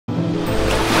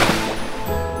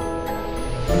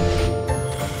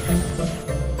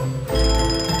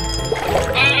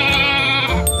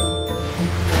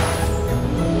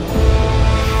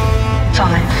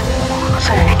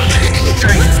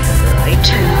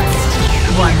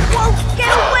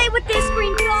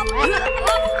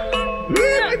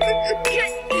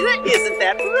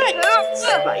Get wrecked,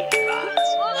 Spidey bots.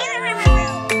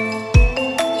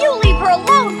 You leave her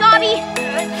alone, Bobby!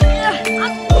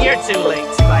 You're too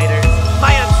late, spiders.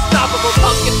 My unstoppable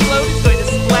pumpkin float is going to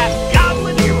splat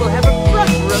Goblin here. We'll have a front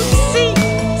row seat.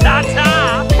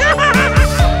 Ta-ta!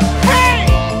 Hey!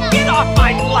 Get off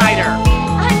my glider!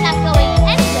 I'm not going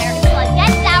anywhere until I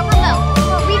get that remote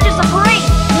or reaches a brain.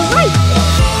 Right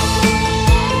there.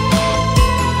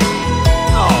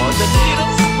 Oh, the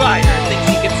little spider thinks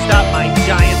he can stop my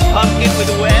giant pumpkin with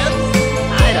webs?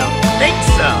 I don't think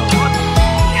so.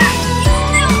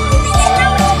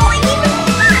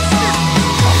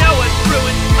 No one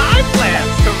ruined my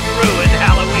plans to ruin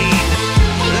Halloween.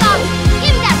 Hey, Bobby,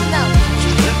 give me that remote.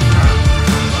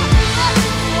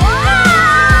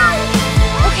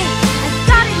 Okay, I've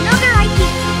got another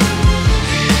idea.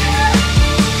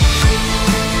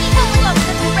 Look,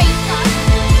 the great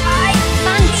guy.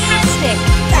 Fantastic!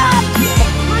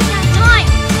 Run out of time.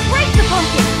 Break the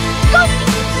pumpkin. Ghosty,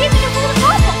 give me a bullet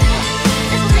bubble.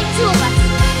 This will take two of us.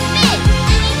 Finn,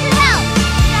 I need your help.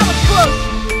 That was close.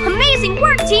 Amazing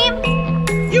work, team.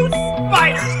 You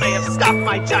spiders may have stopped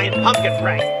my giant pumpkin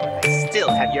prank, but I still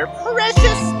have your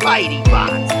precious Spidey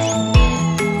bots.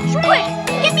 Quick,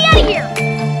 get me out of here.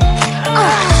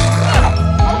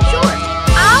 Oh, sure.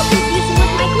 I'll confuse him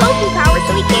with my cloaking power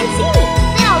so he can't see me.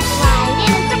 Then I'll slide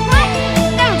in and surprise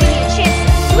him. That'll give me a chance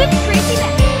to whip Tracy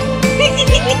back.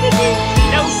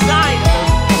 No sign of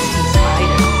those pesky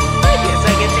spiders. I guess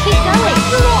I get to keep going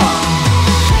after all.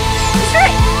 That's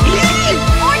right.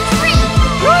 Orange free.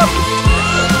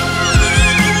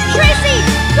 Tracy,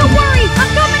 don't worry.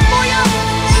 I'm coming for you.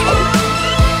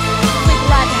 We're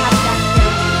glad to have you back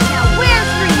here. Now where's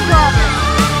Green Goblin?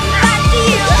 Back to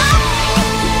you.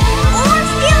 Orange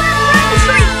stealing around the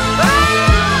street.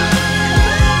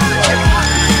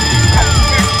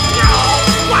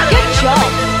 Good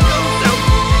job!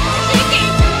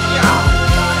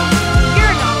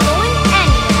 You're not going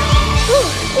anywhere.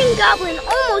 Green Goblin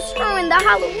almost ruined the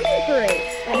Halloween parade,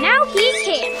 but now he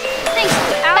can. Thanks to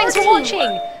our Thanks for teamwork.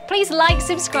 watching. Please like,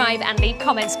 subscribe and leave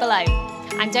comments below.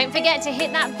 And don't forget to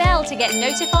hit that bell to get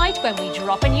notified when we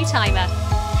drop a new timer.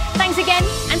 Thanks again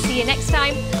and see you next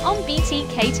time on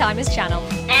BTK Timers channel.